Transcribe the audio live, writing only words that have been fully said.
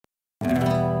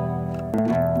For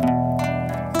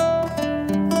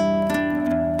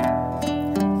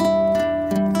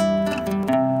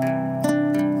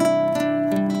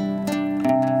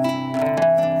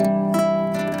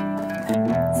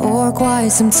quite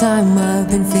some time I've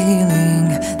been feeling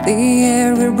the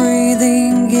air we're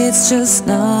breathing, it's just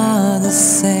not the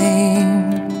same.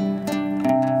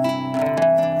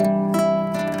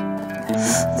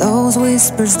 Those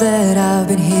whispers that I've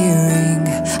been hearing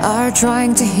are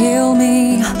trying to heal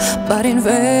me, but in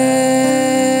vain.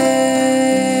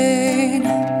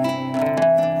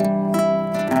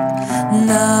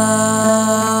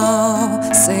 Now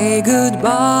say goodbye,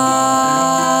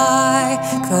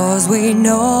 'cause we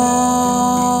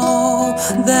know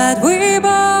that we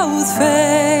both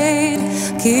fade.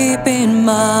 Keep in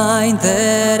mind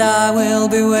that I will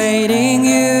be waiting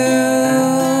you.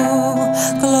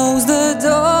 Close the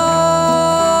door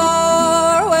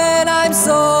when I'm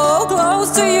so close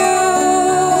to you.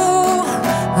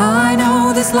 I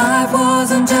know this life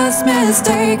wasn't just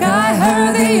mistake. I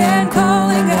heard the end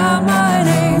calling out my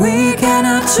name. We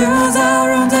cannot choose our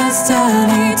own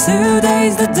destiny.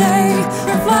 Today's the day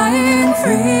we're flying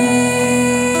free.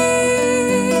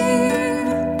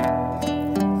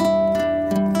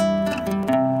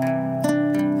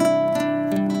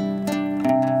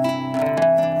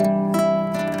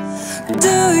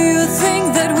 Do you think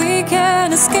that we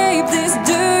can escape this?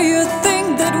 Do you think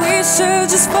that we should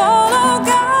just follow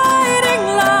guiding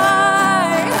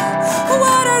light?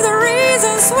 What are the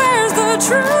reasons? Where's the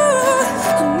truth?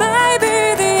 Maybe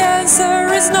the answer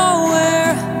is nowhere.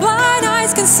 Blind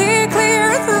eyes can see clear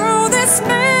through this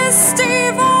misty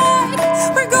void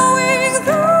we're going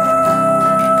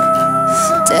through.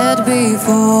 Dead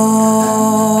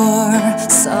before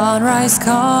sunrise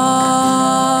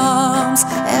comes,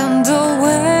 and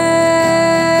aware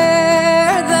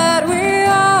that we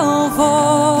all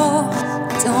fall.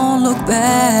 Don't look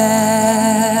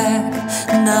back,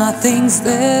 nothing's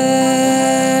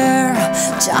there,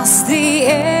 just the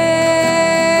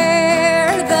air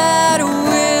that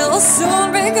will soon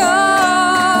be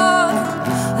gone.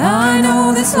 I know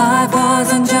this life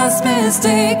wasn't just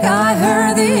mistake. I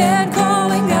heard the end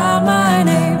calling out my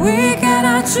name. We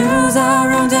cannot choose our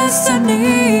own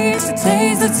destiny.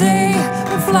 Today's the day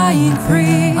we're flying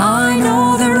free. I know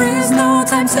there is no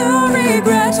time to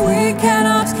regret. We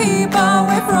cannot keep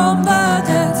away from the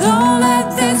dead. Don't let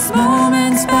these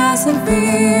moments pass in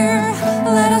fear.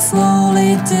 Let us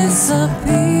slowly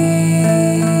disappear.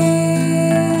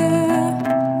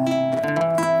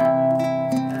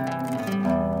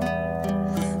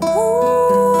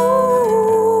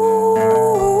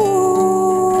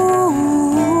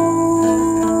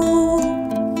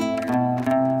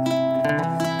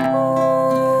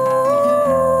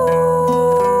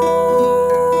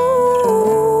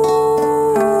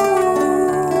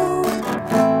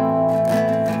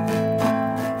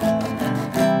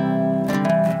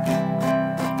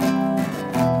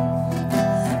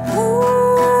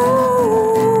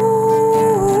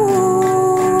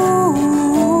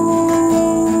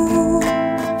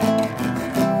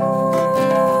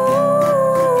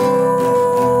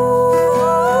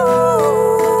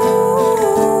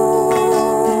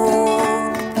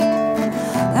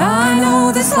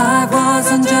 This life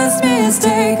wasn't just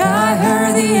mistake. I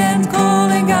heard the end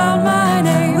calling out my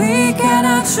name. We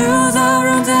cannot choose our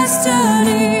own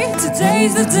destiny.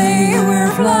 Today's the day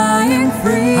we're flying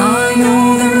free. I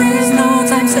know there is no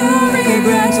time to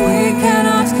regret. We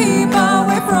cannot keep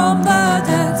away from the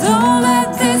dead. Don't let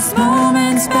these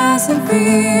moments pass in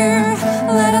fear.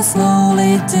 Let us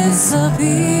slowly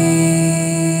disappear.